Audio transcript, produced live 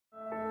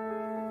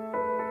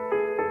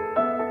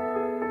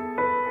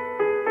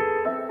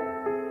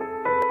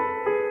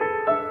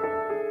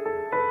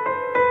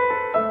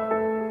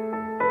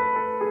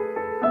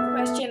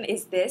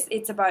is this.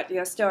 It's about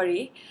your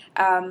story.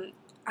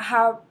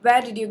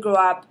 Where did you grow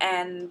up,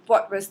 and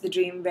what was the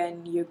dream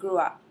when you grew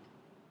up?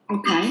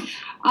 Okay.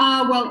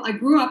 Well, I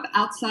grew up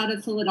outside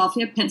of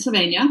Philadelphia,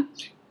 Pennsylvania,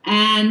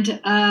 and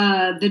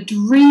the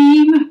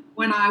dream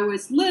when I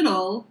was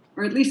little,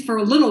 or at least for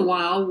a little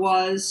while,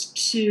 was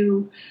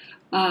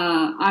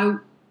I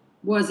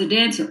was a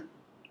dancer.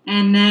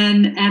 And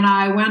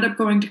I wound up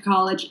going to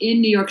college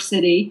in New York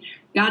City,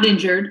 got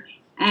injured,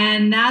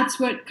 and that's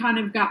what kind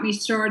of got me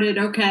started.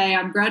 Okay,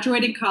 I'm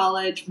graduating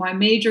college. My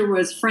major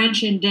was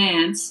French and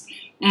dance.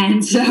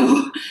 And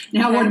so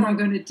now what am I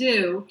going to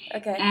do?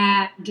 Okay.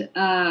 And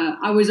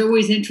I was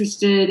always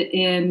interested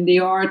in the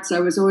arts. I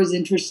was always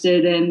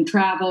interested in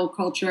travel,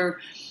 culture,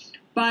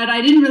 but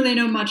I didn't really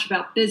know much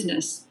about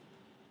business.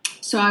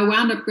 So I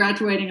wound up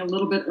graduating a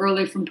little bit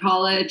early from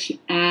college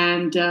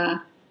and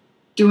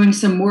doing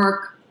some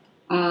work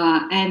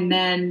and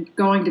then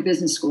going to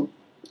business school.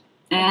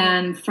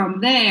 And from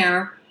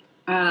there,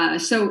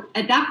 so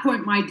at that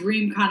point, my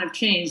dream kind of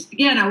changed.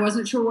 Again, I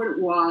wasn't sure what it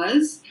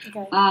was.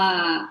 Okay.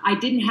 I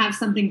didn't have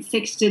something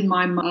fixed in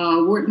my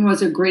mind. Wharton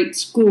was a great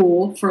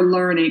school for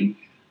learning.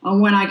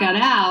 When I got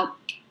out,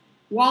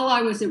 while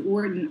I was at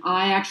Wharton,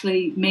 I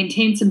actually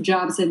maintained some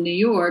jobs in New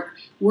York,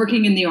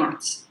 working in the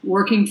arts,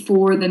 working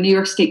for the New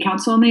York State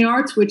Council on the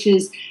Arts, which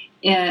is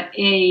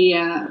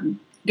a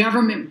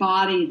government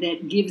body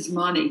that gives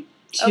money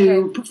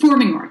to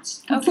performing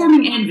arts,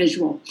 performing and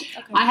visual.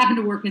 Okay. I happen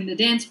to work in the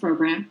dance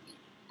program.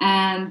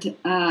 And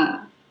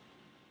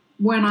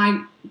when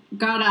I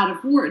got out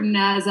of Wharton,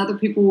 as other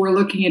people were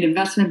looking at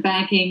investment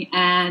banking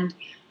and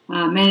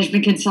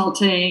management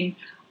consulting,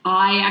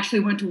 I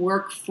actually went to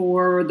work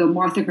for the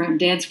Martha Graham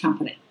Dance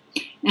Company.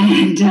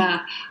 And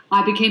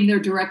I became their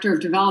director of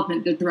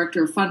development, the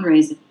director of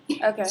fundraising.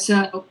 Okay.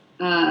 So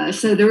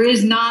there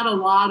is not a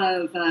lot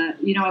of,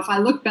 if I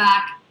look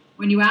back,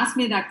 when you ask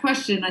me that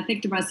question, I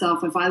think to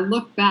myself, if I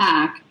look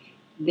back,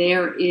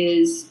 there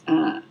is...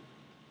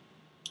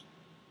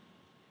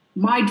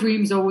 my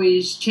dreams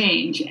always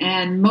change,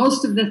 and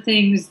most of the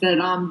things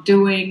that I'm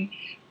doing,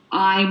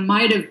 I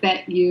might have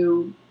bet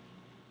you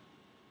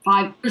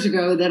 5 years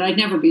ago that I'd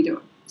never be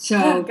doing.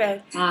 So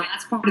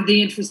that's part of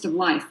the interest of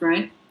life,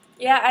 right?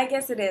 Yeah, I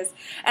guess it is,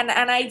 and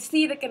I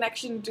see the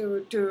connection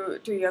to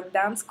your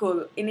dance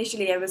school.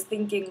 Initially, I was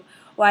thinking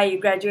why you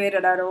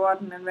graduated out of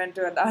Wharton and went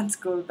to a dance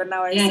school, but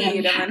now I see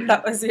it, and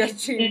that was your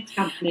dream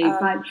company.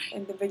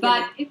 In the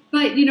beginning.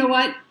 But you know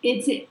what?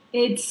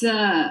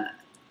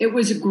 It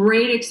was a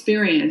great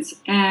experience,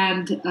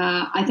 and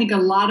I think a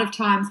lot of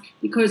times,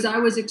 because I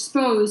was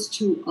exposed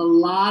to a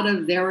lot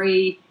of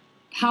very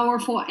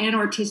powerful and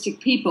artistic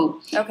people.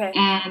 Okay.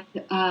 And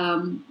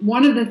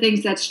one of the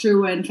things that's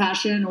true in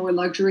fashion or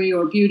luxury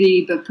or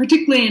beauty, but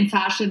particularly in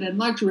fashion and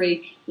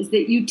luxury, is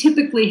that you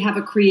typically have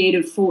a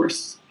creative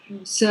force.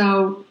 Mm.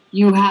 So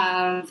you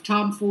have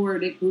Tom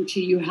Ford at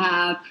Gucci, you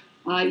have,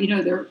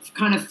 they're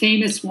kind of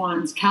famous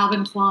ones,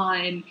 Calvin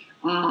Klein,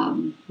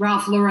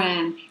 Ralph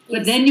Lauren,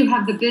 but then you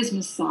have the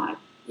business side.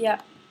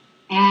 Yeah.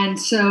 And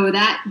so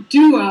that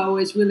duo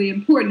is really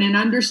important, and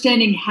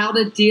understanding how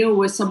to deal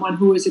with someone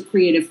who is a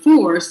creative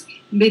force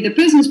and be the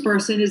business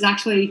person is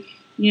actually,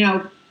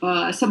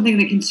 something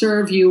that can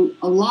serve you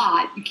a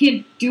lot. You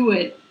can't do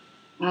it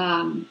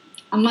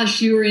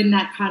unless you're in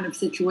that kind of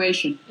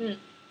situation.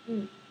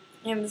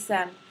 I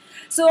understand.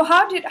 So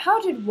how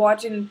did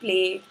Wharton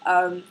play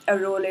a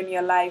role in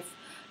your life?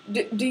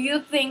 Do you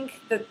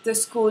think that the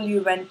school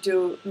you went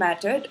to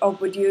mattered, or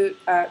would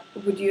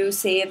you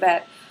say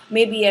that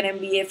maybe an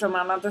MBA from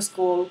another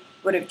school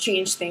would have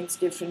changed things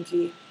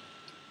differently?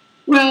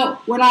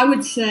 Well, what I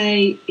would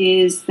say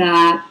is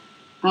that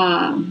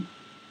none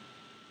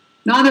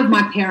of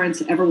my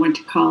parents ever went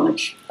to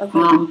college.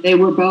 Okay. They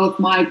were both.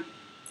 My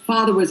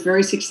father was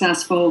very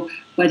successful,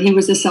 but he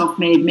was a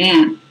self-made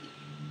man.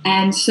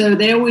 And so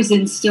they always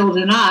instilled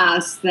in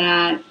us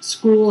that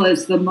school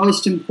is the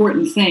most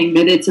important thing,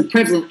 that it's a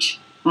privilege.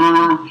 We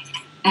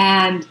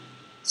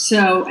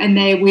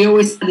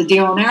always had a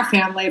deal in our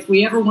family. If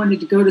we ever wanted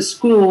to go to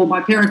school,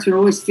 my parents would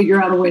always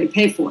figure out a way to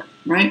pay for it,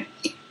 right?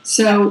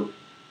 So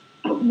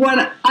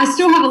I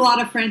still have a lot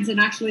of friends,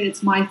 and actually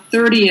it's my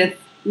 30th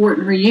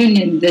Wharton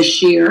reunion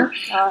this year.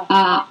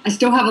 I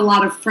still have a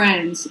lot of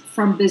friends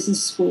from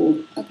business school.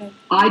 Okay.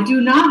 I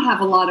do not have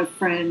a lot of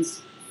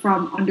friends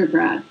from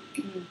undergrad.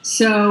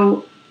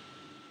 So,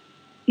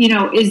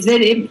 is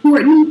it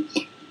important?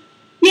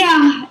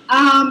 Yeah.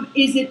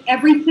 Is it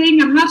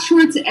everything? I'm not sure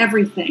it's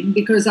everything,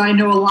 because I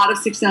know a lot of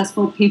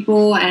successful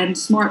people and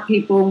smart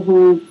people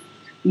who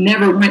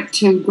never went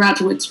to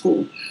graduate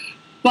school.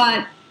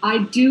 But I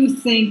do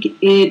think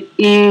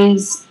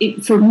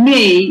for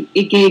me,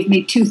 it gave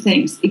me two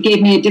things. It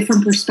gave me a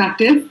different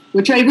perspective,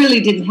 which I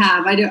really didn't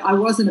have. I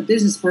wasn't a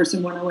business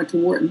person when I went to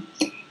Wharton.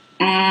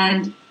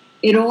 And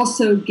it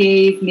also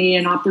gave me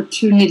an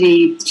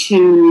opportunity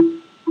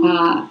to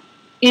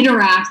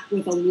interact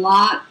with a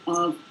lot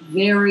of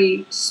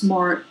very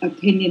smart,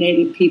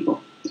 opinionated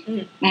people,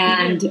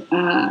 and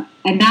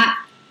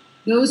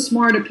those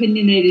smart,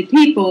 opinionated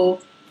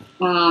people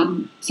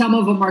Some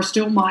of them are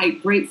still my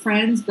great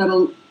friends, but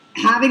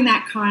having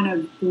that kind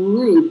of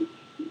group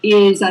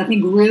is, I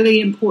think, really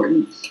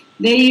important.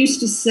 They used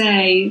to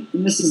say,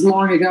 and this is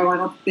long ago, I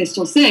don't think they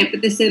still say it,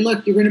 but they say,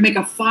 look, you're going to make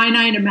a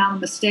finite amount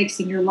of mistakes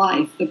in your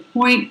life. The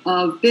point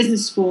of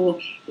business school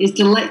is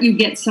to let you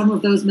get some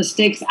of those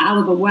mistakes out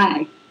of the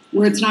way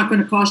where it's not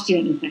going to cost you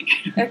anything.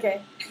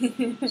 Okay.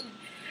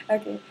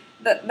 Okay.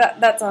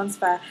 That sounds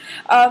fair.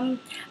 I'll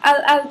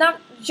now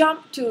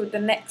jump to the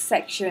next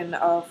section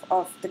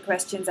of the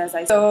questions as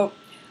I. So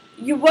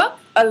you work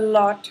a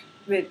lot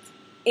with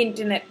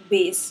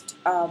internet-based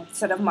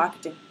sort of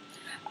marketing.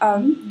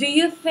 Do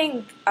you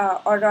think,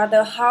 or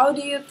rather, how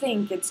do you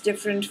think it's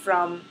different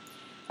from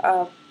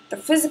the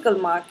physical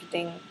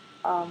marketing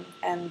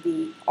and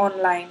the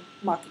online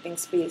marketing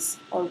space,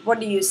 or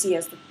what do you see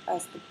as the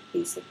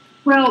basic?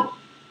 Well,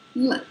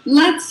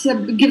 let's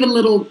give a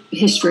little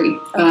history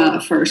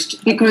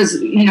first,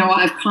 because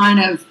I've kind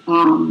of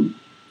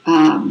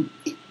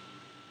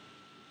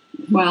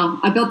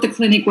I built the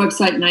clinic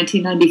website in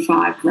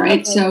 1995, right?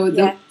 Okay, so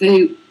the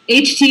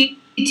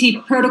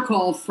HTTP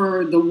protocol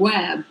for the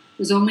web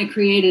was only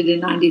created in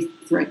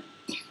 93.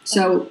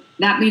 So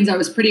that means I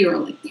was pretty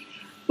early.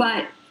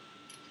 But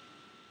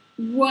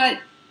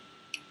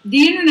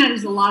the internet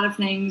is a lot of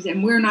things,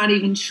 and we're not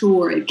even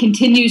sure. It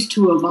continues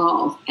to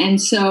evolve.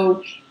 And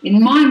so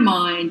in my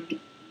mind,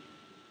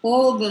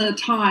 all the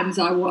times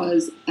I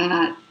was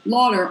at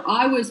Lauder,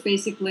 I was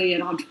basically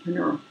an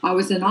entrepreneur. I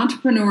was an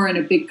entrepreneur in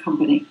a big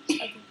company.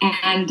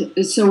 And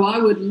so I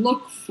would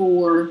look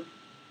for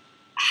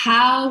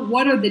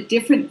what are the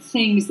different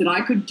things that I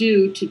could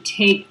do to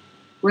take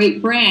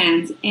great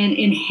brands and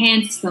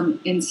enhance them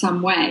in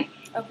some way.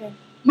 Okay.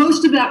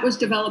 Most of that was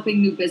developing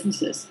new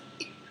businesses.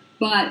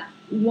 But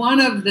one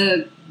of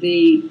the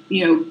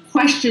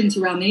questions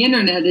around the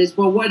internet is,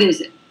 well, what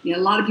is it? A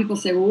lot of people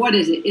say, well, what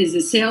is it? Is it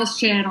a sales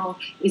channel?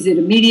 Is it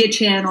a media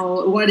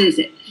channel? What is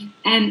it?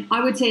 And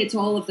I would say it's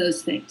all of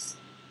those things.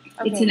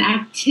 Okay. It's an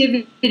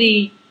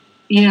activity,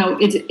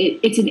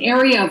 it's an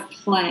area of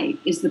play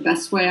is the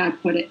best way I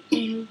put it.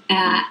 Mm-hmm.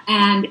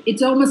 And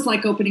it's almost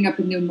like opening up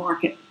a new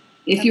market.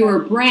 If you're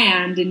a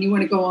brand and you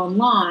want to go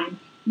online,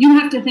 you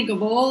have to think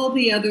of all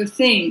the other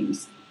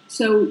things.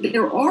 So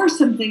there are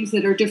some things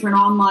that are different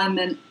online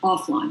than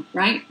offline,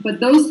 right?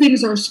 But those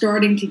things are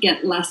starting to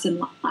get less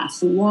and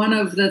less. One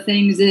of the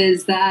things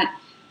is that,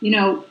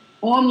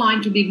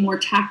 online can be more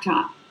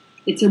tactile.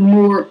 It's a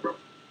much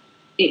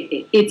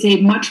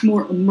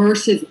more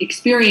immersive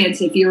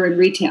experience if you're in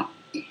retail.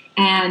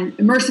 And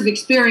immersive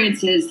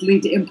experiences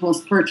lead to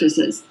impulse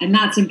purchases, and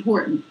that's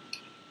important.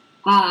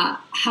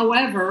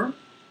 However,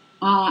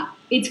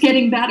 it's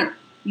getting better.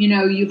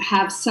 You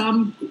have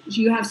some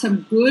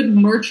good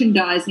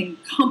merchandising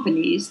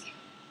companies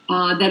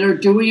that are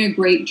doing a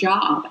great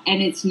job,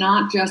 and it's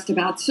not just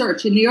about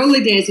search. In the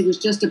early days, it was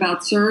just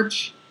about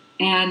search,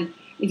 and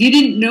if you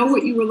didn't know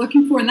what you were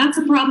looking for, and that's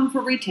a problem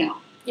for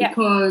retail,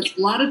 because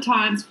a lot of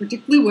times,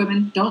 particularly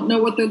women, don't know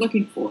what they're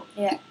looking for.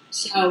 Yeah.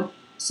 So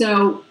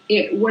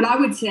what I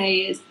would say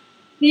is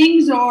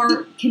things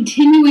are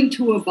continuing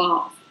to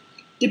evolve.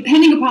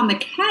 Depending upon the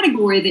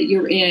category that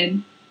you're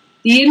in,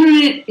 the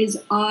internet is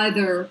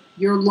either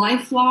your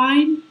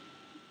lifeline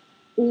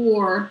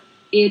or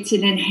it's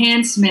an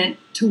enhancement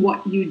to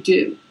what you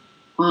do.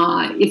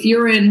 If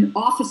you're in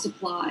office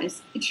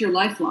supplies, it's your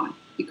lifeline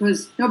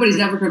because nobody's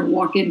ever going to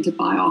walk in to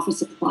buy office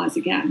supplies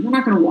again. They're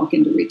not going to walk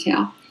into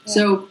retail. Yeah.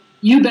 So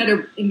you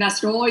better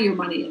invest all your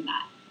money in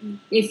that. Mm.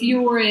 If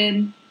you're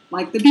in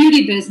like the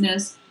beauty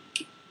business,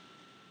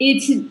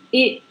 it's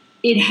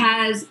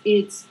enhancing,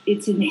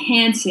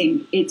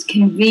 it's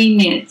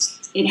convenient.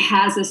 It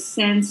has a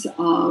sense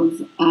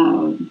of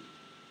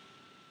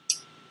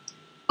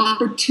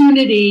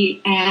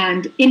opportunity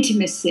and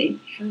intimacy,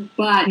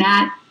 but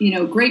that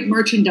great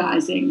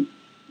merchandising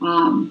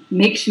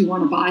makes you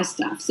want to buy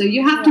stuff. So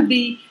you have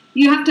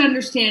to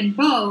understand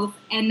both,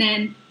 and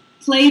then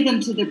play them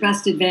to their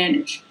best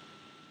advantage.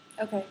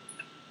 Okay,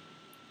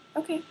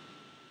 I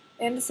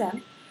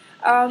understand.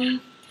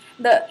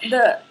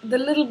 The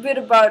little bit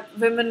about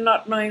women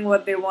not knowing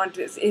what they want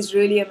is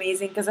really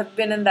amazing because I've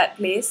been in that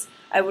place.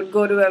 I would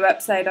go to a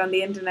website on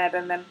the internet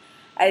and then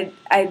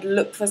I'd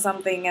look for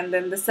something and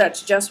then the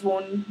search just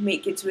won't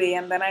make its way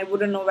and then I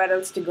wouldn't know where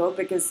else to go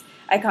because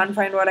I can't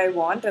find what I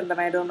want and then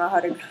I don't know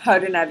how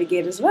to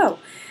navigate as well.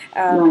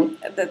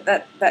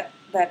 That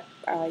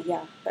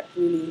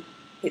really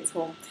hits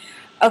home.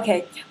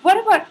 Okay, what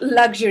about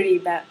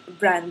luxury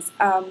brands?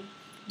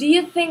 Do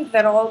you think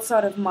that all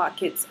sort of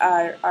markets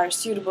are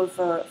suitable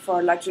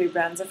for luxury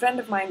brands? A friend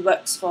of mine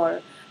works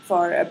for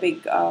a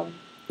big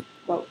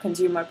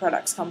consumer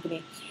products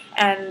company,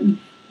 and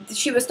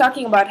she was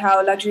talking about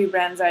how luxury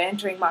brands are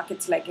entering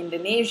markets like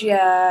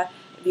Indonesia,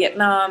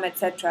 Vietnam,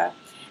 etc.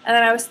 And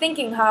then I was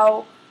thinking,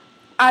 how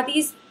are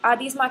these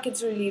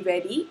markets really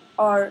ready,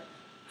 or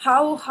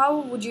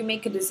how would you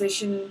make a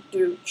decision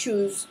to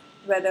choose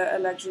whether a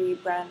luxury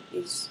brand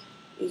is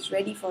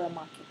ready for a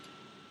market?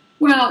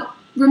 Well,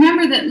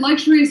 remember that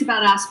luxury is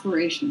about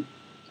aspiration.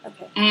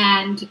 Okay.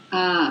 And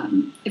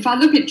if I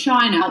look at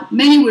China,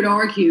 many would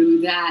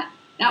argue that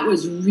that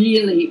was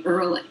really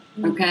early.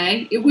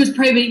 Okay, it was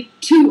probably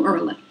too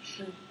early,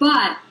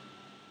 but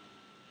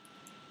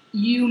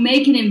you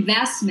make an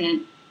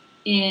investment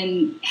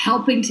in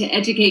helping to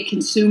educate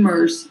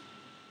consumers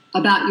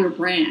about your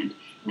brand.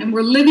 And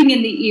we're living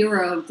in the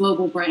era of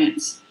global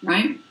brands,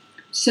 right?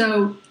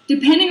 So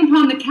depending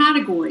upon the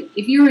category,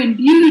 if you're in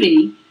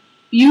beauty,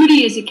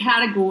 beauty is a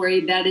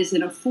category that is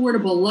an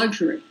affordable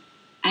luxury.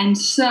 And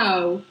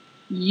so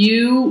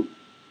you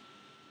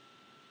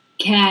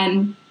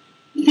can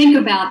think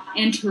about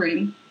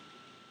entering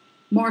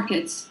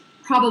markets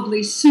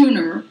probably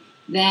sooner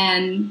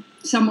than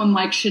someone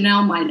like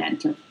Chanel might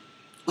enter.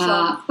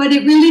 Sure. But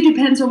it really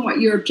depends on what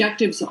your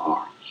objectives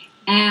are.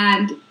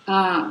 And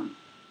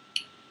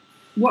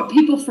what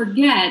people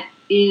forget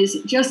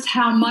is just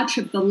how much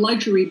of the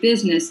luxury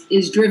business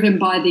is driven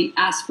by the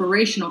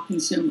aspirational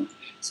consumer.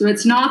 So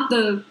it's not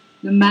the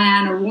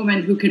man or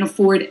woman who can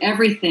afford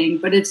everything,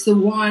 but it's the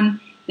one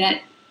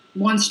that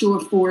wants to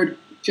afford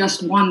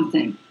just one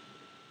thing,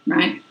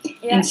 right?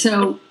 Yeah. And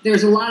so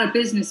there's a lot of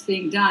business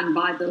being done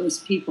by those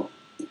people.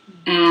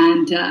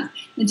 And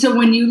so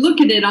when you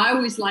look at it, I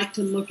always like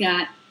to look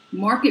at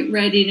market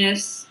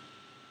readiness,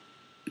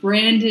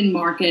 brand and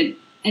market,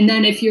 and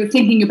then if you're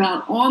thinking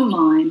about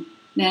online,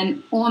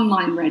 then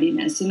online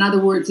readiness. In other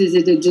words, is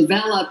it a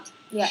developed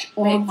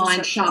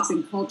online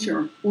shopping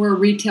culture or a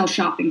retail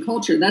shopping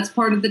culture? That's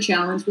part of the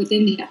challenge with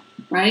India,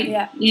 right?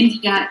 Yeah.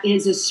 India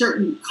is a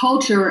certain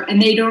culture,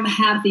 and they don't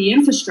have the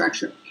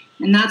infrastructure,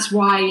 and that's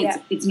why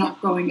it's not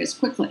growing as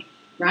quickly,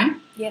 right?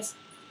 Yes.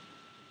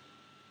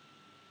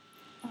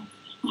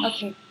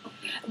 Okay.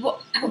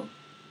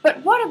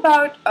 But what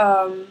about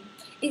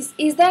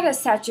is there a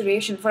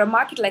saturation for a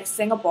market like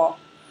Singapore?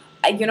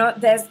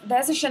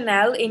 There's a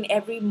Chanel in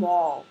every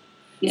mall.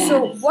 Yes.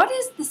 So what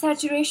is the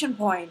saturation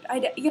point?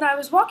 I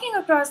was walking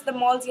across the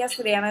malls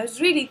yesterday, and I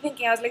was really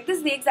thinking, I was like, this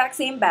is the exact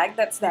same bag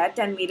that's there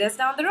 10 meters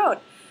down the road.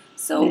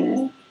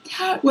 So,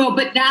 well,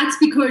 but that's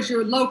because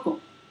you're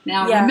local.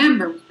 Now,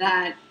 remember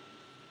that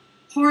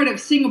part of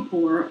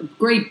Singapore, a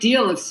great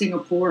deal of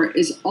Singapore,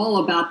 is all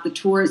about the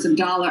tourism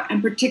dollar,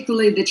 and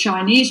particularly the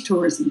Chinese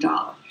tourism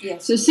dollar.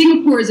 Yes. So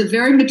Singapore is a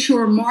very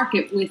mature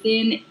market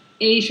within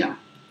Asia.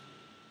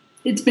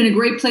 It's been a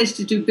great place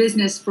to do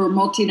business for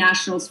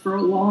multinationals for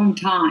a long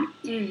time,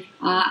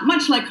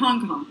 much like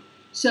Hong Kong.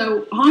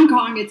 So Hong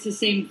Kong, it's the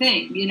same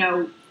thing.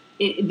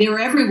 They're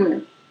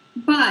everywhere.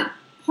 But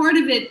part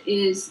of it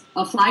is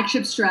a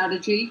flagship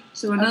strategy.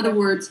 So in other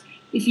words,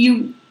 if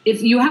you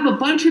have a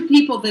bunch of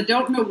people that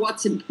don't know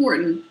what's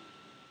important,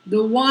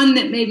 the one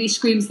that maybe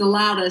screams the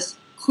loudest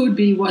could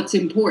be what's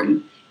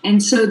important.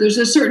 And so there's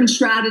a certain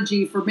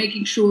strategy for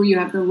making sure you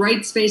have the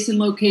right space and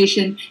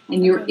location,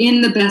 and you're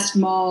in the best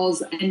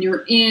malls, and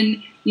you're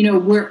in,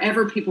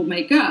 wherever people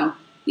may go.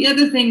 The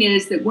other thing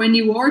is that when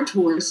you are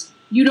tourists,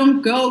 you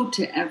don't go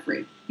to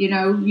every.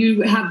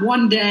 You have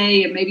one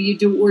day, and maybe you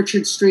do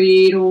Orchard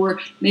Street, or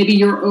maybe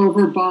you're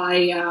over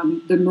by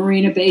the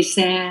Marina Bay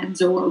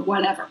Sands or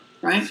whatever,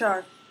 right?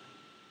 Sure.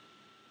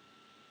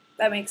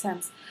 That makes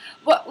sense.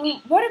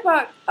 What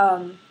about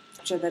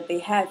that they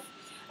have?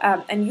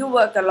 And you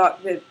work a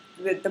lot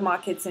with the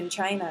markets in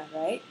China,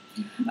 right?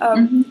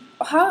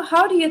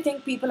 How do you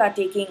think people are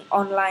taking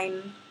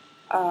online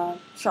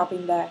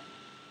shopping there?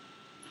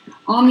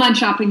 Online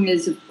shopping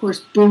is, of course,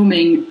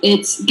 booming.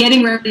 It's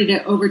getting ready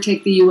to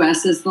overtake the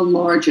U.S. as the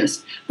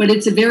largest, but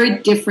it's a very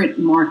different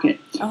market.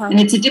 And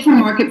it's a different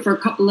market for a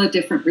couple of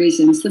different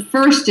reasons. The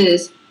first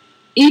is,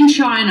 in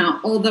China,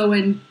 although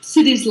in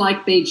cities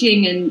like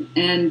Beijing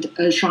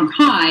and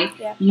Shanghai,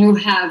 you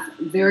have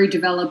very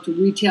developed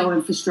retail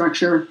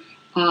infrastructure,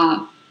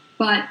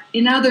 but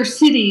in other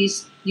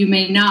cities, you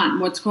may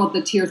not. What's called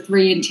the Tier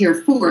 3 and Tier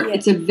 4.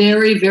 It's a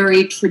very,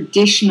 very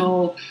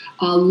traditional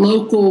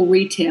local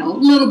retail, a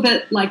little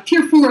bit like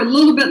Tier 4, a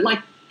little bit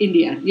like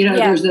India.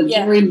 There's a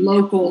very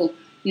local.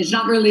 It's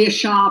not really a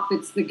shop.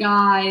 It's the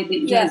guy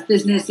that does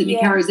business, and he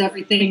carries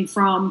everything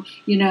from,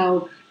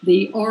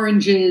 the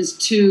oranges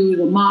to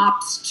the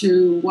mops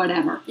to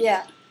whatever.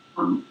 Yeah.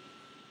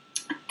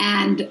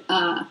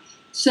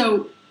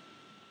 So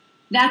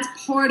that's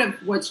part of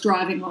what's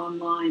driving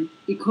online,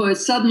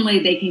 because suddenly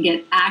they can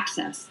get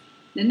access.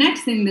 The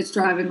next thing that's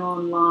driving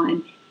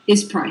online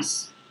is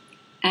price.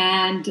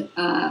 And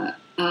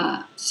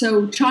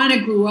so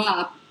China grew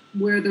up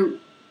where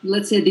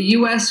let's say the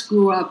U.S.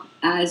 grew up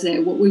as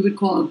what we would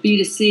call a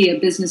B2C, a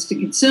business to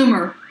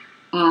consumer,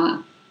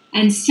 and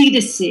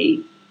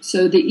C2C.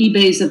 So the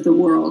eBays of the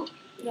world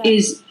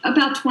is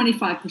about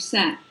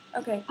 25%.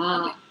 Okay.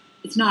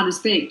 It's not as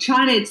big.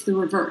 China, it's the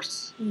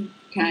reverse.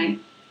 Okay.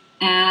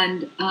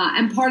 And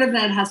part of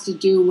that has to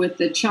do with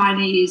the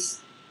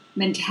Chinese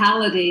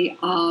mentality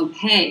of,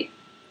 hey,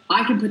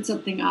 I can put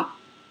something up,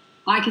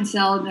 I can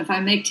sell it, and if I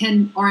make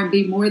 10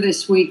 RMB more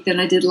this week than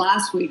I did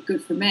last week,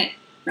 good for me,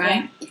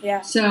 right?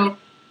 Yeah. So,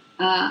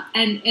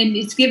 and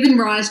it's given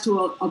rise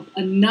to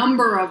a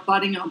number of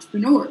budding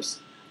entrepreneurs.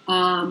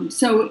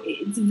 So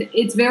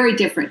it's very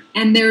different.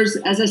 And there's,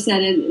 as I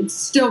said, it's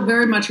still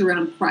very much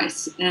around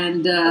price.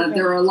 And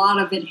there are a lot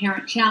of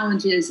inherent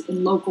challenges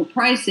in local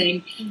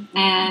pricing.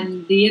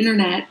 And the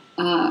internet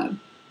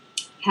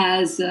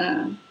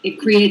it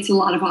creates a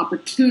lot of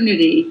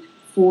opportunity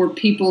for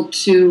people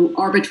to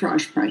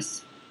arbitrage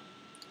price.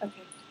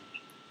 Okay.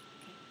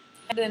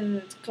 And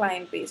then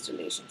client-based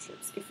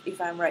relationships,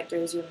 if I'm right to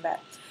assume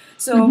that.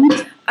 So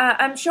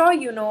I'm sure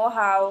you know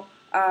how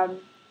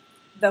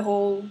the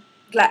whole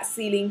glass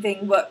ceiling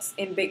thing works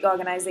in big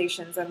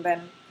organizations, and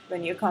then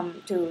when you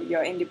come to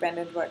your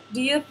independent work.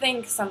 Do you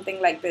think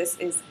something like this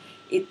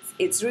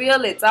it's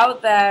real, it's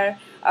out there?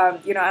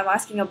 I'm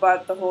asking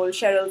about the whole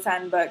Sheryl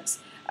Sandberg's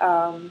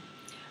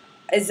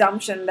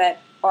assumption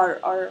that,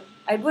 or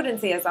I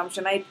wouldn't say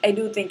assumption, I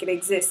do think it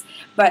exists,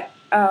 but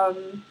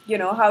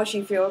how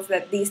she feels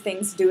that these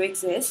things do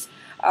exist,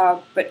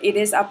 but it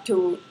is up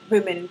to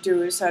women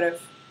to sort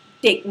of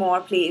take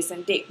more place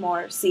and take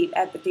more seat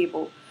at the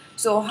table.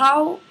 So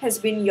how has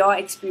been your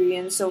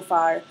experience so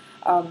far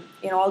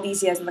in all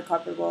these years in the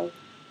corporate world?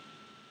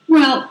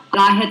 Well,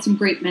 I had some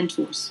great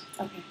mentors.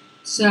 Okay.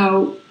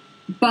 So,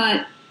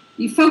 but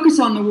you focus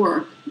on the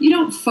work. You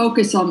don't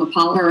focus on the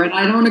politics. And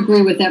I don't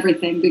agree with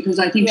everything because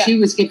I think she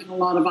was given a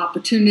lot of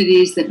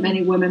opportunities that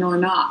many women are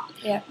not.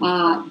 Yeah.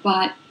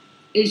 But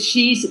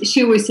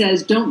she always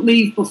says, "Don't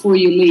leave before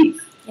you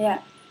leave."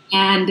 Yeah.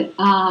 And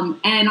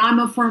I'm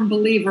a firm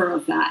believer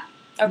of that.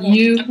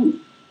 Okay.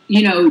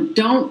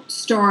 Don't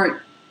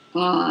start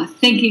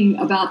thinking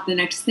about the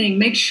next thing.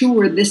 Make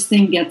sure this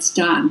thing gets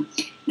done.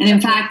 And in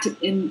fact,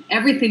 in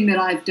everything that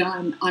I've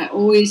done, I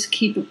always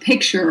keep a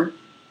picture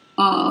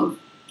of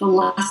the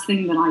last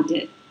thing that I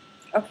did.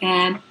 Okay.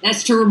 And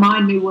that's to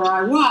remind me where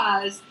I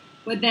was,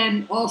 but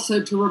then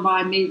also to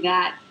remind me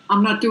that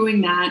I'm not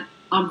doing that.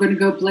 I'm going to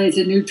go blaze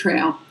a new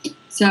trail.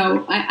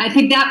 So I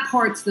think that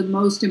part's the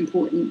most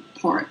important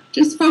part.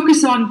 Just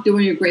focus on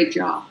doing a great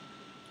job.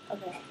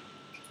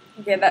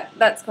 Okay,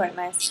 that's quite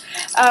nice.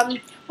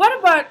 What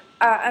about,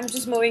 I'm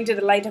just moving to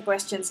the lighter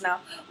questions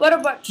now. What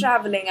about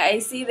traveling? I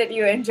see that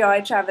you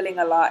enjoy traveling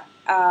a lot.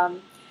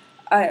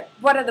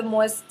 What are the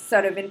most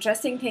sort of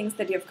interesting things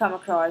that you've come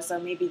across, or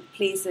maybe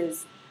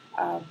places?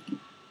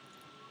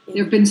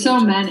 There have been so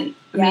many.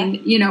 I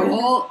mean,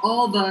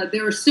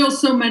 there are still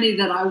so many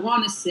that I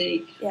want to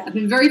see. Yeah. I've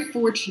been very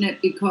fortunate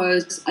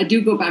because I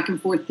do go back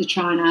and forth to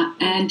China,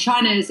 and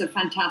China is a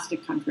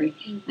fantastic country,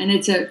 and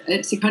it's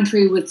a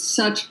country with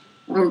such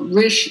a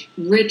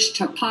rich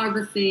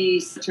topography,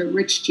 such a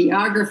rich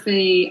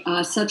geography,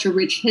 such a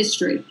rich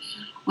history.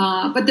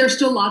 But there's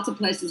still lots of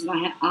places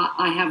that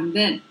I haven't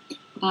been.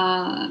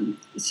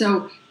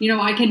 So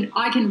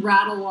I can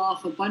rattle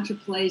off a bunch of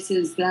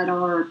places that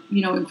are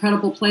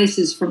incredible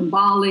places, from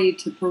Bali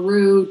to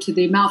Peru to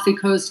the Amalfi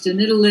Coast in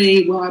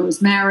Italy, where I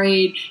was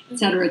married, et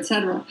cetera, et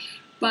cetera.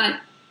 But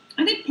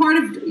I think part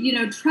of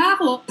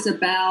travel is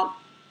about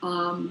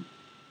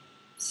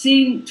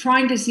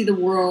trying to see the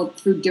world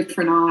through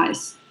different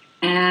eyes,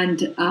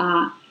 and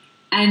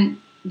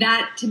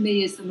that to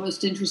me is the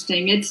most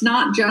interesting. It's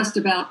not just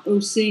about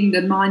seeing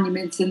the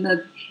monuments and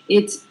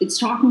it's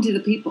talking to the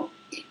people.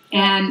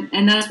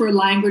 And that's where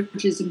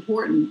language is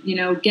important,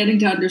 getting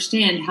to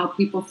understand how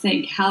people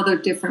think, how they're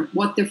different,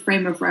 what their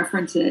frame of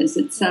reference is,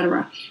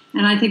 etc.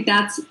 And I think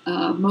that's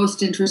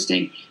most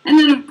interesting. And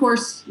then, of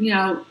course,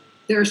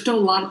 there are still a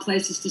lot of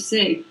places to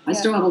see. I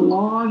still have a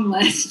long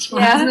list.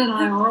 My husband and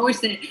I are always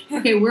saying,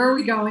 okay, where are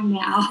we going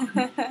now?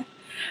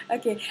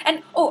 Okay.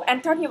 And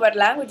talking about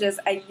languages,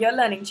 you're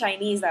learning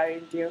Chinese,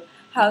 aren't you?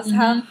 How's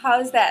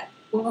that?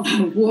 我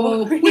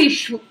会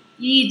说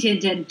一点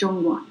点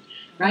中文.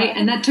 Right,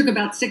 and that took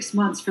about 6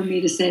 months for me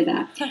to say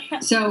that.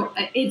 So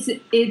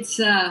it's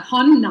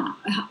Han,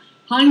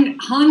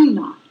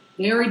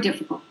 very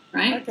difficult,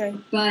 right? Okay.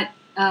 But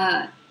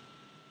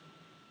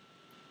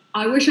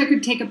I wish I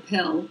could take a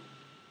pill,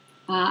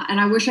 and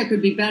I wish I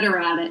could be better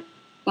at it.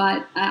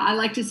 But I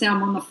like to say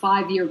I'm on the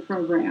 5-year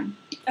program.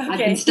 Okay. I've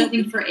been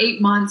studying for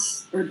 8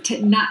 months,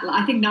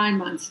 I think 9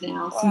 months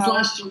now, since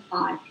last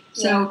July.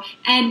 So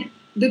and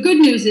the good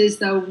news is,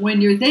 though,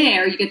 when you're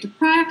there, you get to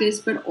practice,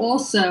 but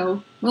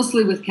also,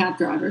 mostly with cab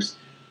drivers,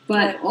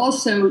 but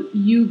also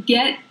you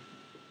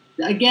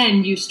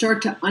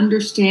start to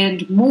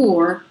understand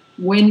more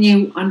when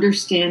you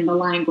understand the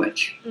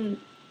language.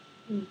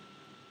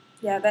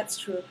 Yeah, that's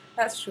true.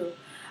 That's true.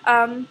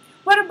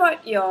 What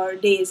about your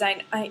days?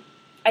 I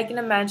can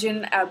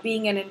imagine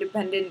being an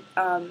independent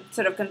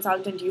sort of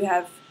consultant, you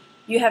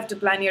have to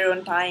plan your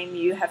own time.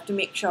 You have to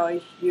make sure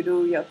you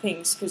do your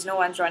things because no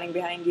one's running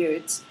behind you.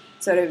 It's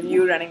sort of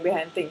you running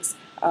behind things,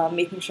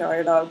 making sure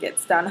it all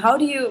gets done.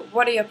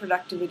 What are your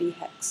productivity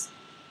hacks?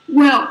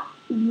 Well,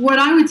 what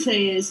I would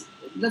say is,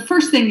 the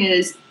first thing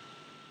is,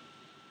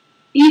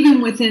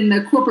 even within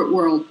the corporate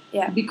world,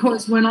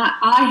 because when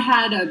I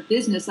had a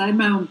business, I had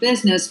my own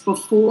business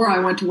before I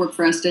went to work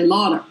for Estee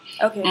Lauder.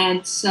 Okay.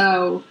 And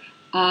so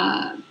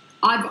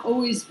I've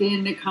always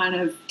been the kind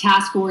of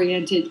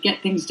task-oriented,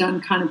 get things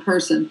done kind of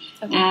person.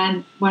 Okay.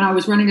 And when I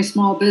was running a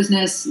small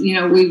business,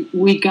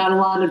 we got a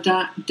lot of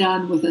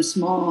done with a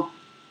small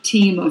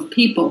team of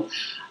people.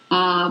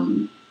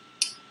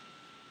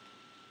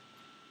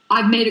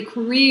 I've made a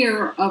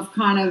career of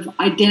kind of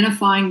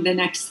identifying the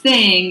next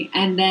thing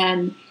and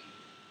then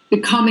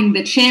becoming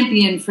the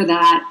champion for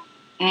that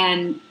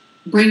and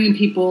bringing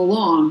people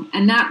along.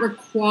 And that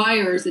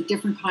requires a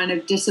different kind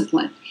of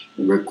discipline.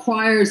 It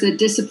requires a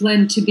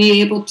discipline to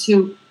be able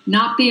to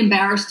not be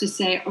embarrassed to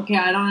say, okay,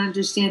 I don't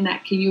understand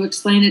that. Can you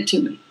explain it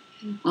to me?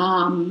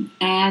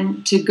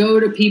 And to go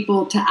to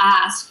people to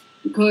ask,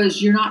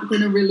 because you're not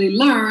going to really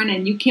learn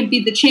and you can't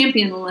be the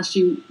champion unless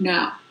you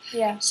know.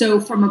 Yeah. So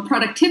from a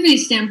productivity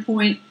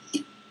standpoint,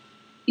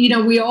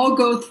 we all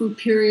go through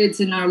periods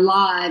in our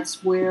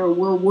lives where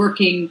we're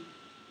working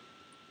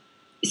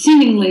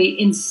seemingly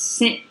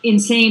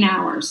insane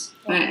hours.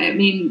 Yeah. I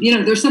mean,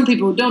 there's some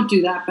people who don't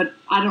do that, but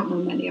I don't know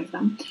many of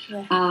them.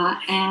 Yeah.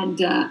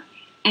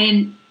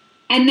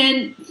 And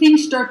then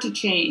things start to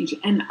change.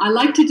 And I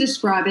like to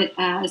describe it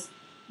as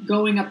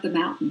going up the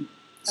mountain.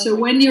 Okay. So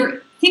when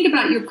think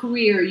about your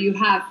career, you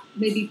have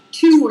maybe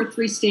 2 or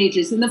 3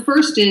 stages. And the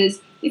first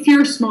is, if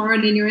you're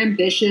smart and you're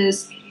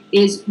ambitious,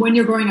 is when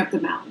you're going up the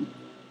mountain.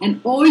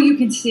 And all you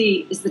can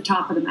see is the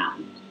top of the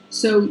mountain.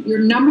 So your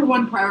number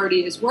one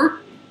priority is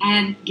work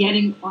and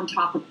getting on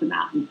top of the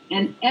mountain.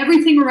 And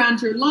everything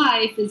around your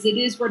life it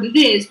is what it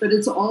is, but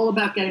it's all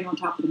about getting on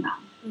top of the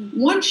mountain.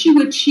 Mm-hmm. Once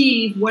you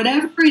achieve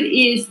whatever it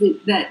is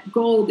that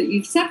goal that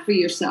you've set for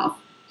yourself,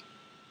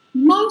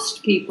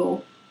 most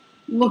people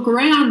look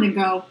around and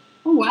go,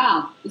 oh,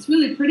 wow, it's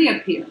really pretty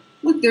up here.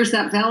 Look, there's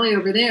that valley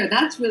over there.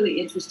 That's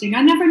really interesting.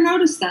 I never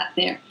noticed that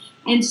there.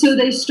 And so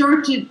they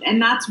start to,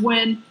 and that's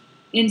when,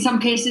 in some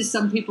cases,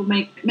 some people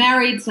get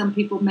married. Some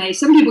people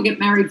get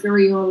married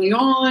very early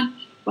on,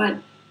 but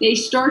they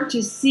start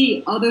to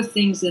see other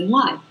things in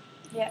life.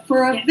 Yeah.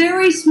 For a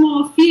very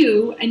small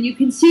few, and you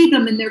can see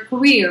them in their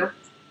career,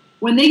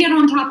 when they get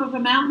on top of a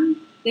mountain,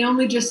 they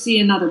only just see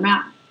another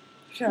mountain.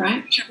 Sure.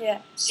 Right?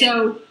 Yeah.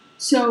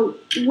 So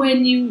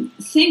when you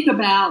think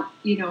about,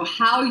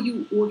 how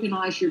you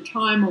organize your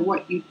time or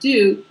what you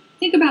do,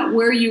 think about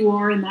where you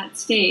are in that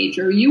stage.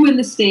 Are you in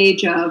the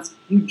stage of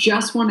you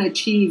just want to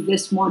achieve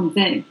this one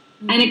thing?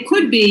 Mm-hmm. And it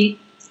could be,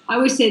 I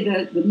always say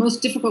the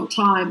most difficult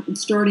time in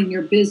starting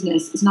your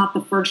business is not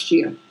the first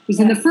year. Because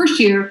in the first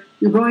year,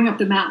 you're going up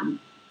the mountain.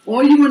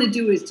 All you want to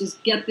do is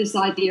just get this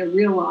idea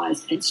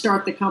realized and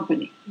start the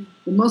company. Mm-hmm.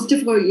 The most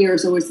difficult year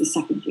is always the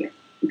second year.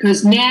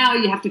 Because now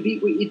you have to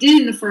beat what you did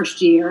in the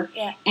first year,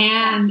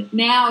 and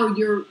now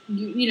you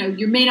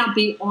may not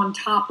be on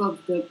top of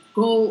the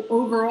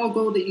overall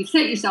goal that you've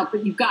set yourself,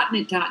 but you've gotten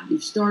it done.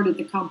 You've started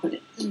the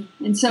company,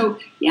 and so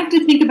you have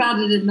to think about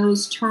it in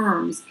those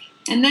terms.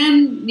 And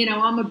then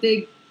I'm a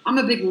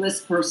big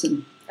list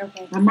person.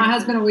 Okay. And my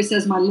husband always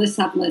says my lists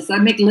have lists. I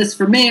make lists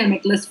for me. I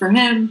make lists for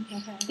him.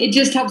 Okay. It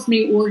just helps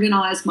me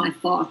organize my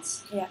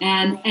thoughts. Yeah.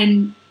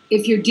 And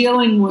if you're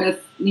dealing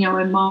with,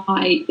 in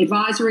my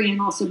advisory and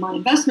also my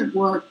investment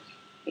work,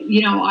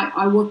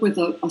 I work with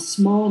a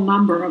small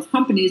number of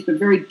companies, but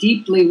very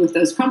deeply with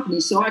those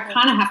companies. So I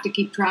kind of have to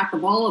keep track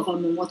of all of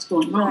them and what's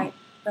going on.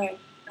 Right.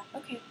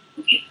 Okay.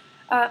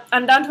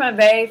 I'm down to my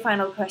very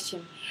final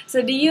question.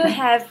 So do you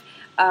have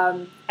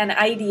an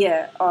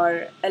idea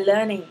or a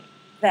learning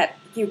that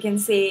you can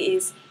say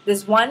is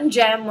this one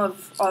gem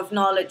of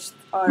knowledge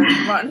or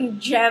one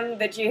gem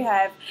that you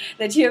have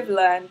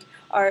learned,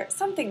 or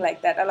something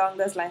like that along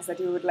those lines that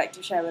you would like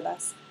to share with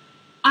us?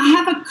 I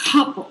have a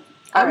couple.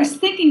 I was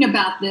thinking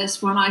about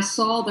this when I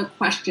saw the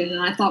question,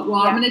 and I thought,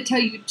 I'm going to tell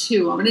you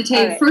 2. I'm going to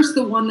tell you first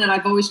the one that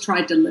I've always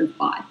tried to live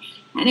by.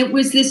 And it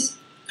was this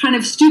kind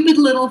of stupid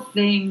little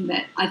thing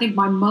that I think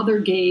my mother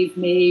gave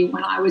me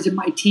when I was in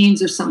my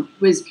teens or something.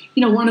 It was,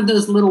 one of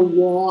those little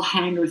wall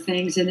hanger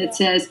things, and it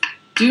says,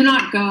 do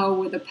not go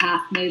where the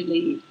path may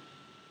lead.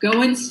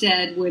 Go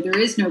instead where there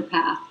is no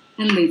path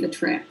and leave a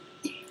trail.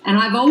 And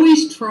I've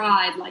always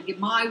tried, like in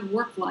my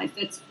work life,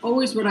 that's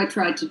always what I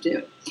tried to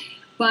do.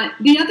 But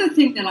the other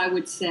thing that I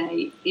would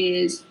say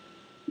is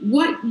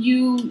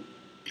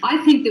I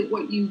think that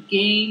what you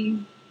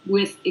gain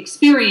with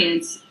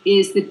experience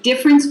is the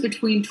difference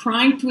between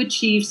trying to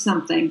achieve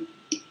something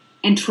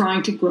and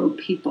trying to grow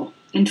people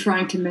and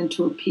trying to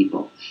mentor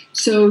people.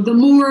 So the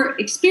more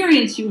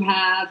experience you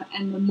have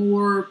and the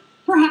more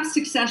perhaps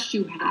success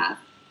you have,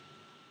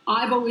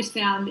 I've always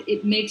found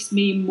it makes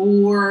me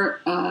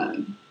more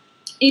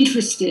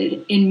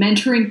interested in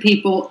mentoring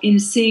people, in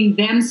seeing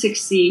them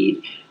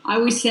succeed. I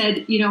always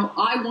said,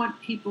 I want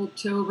people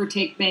to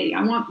overtake me.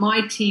 I want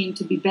my team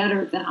to be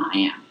better than I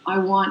am. I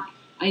want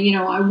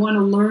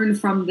to learn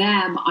from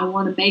them. I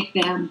want to make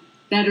them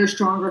better,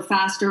 stronger,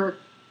 faster,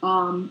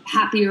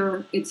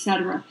 happier,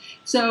 etc.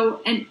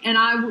 So,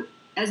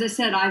 as I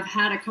said, I've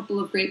had a couple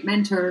of great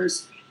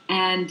mentors,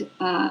 and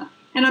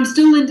I'm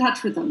still in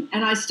touch with them,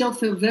 and I still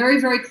feel very,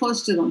 very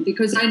close to them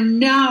because I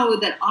know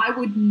that I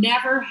would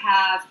never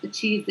have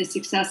achieved the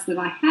success that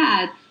I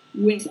had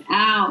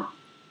without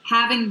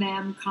having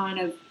them kind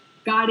of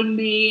guiding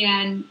me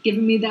and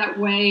giving me that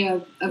way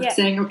of Yeah.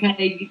 saying,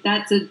 okay,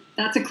 that's a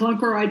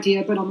clunker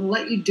idea, but I'm gonna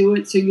let you do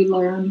it so you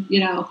learn.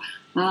 You know,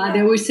 Yeah.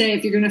 they always say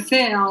if you're gonna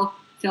fail,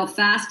 fail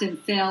fast and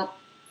fail,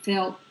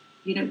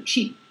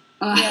 cheap.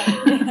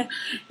 Yeah.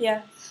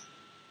 Yeah.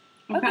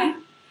 Okay.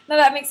 No,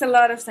 that makes a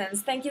lot of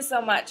sense. Thank you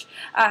so much.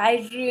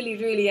 I really,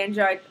 really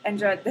enjoyed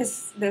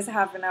this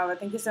half an hour.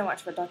 Thank you so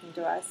much for talking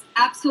to us.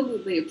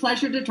 Absolutely. A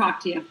pleasure to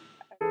talk to you.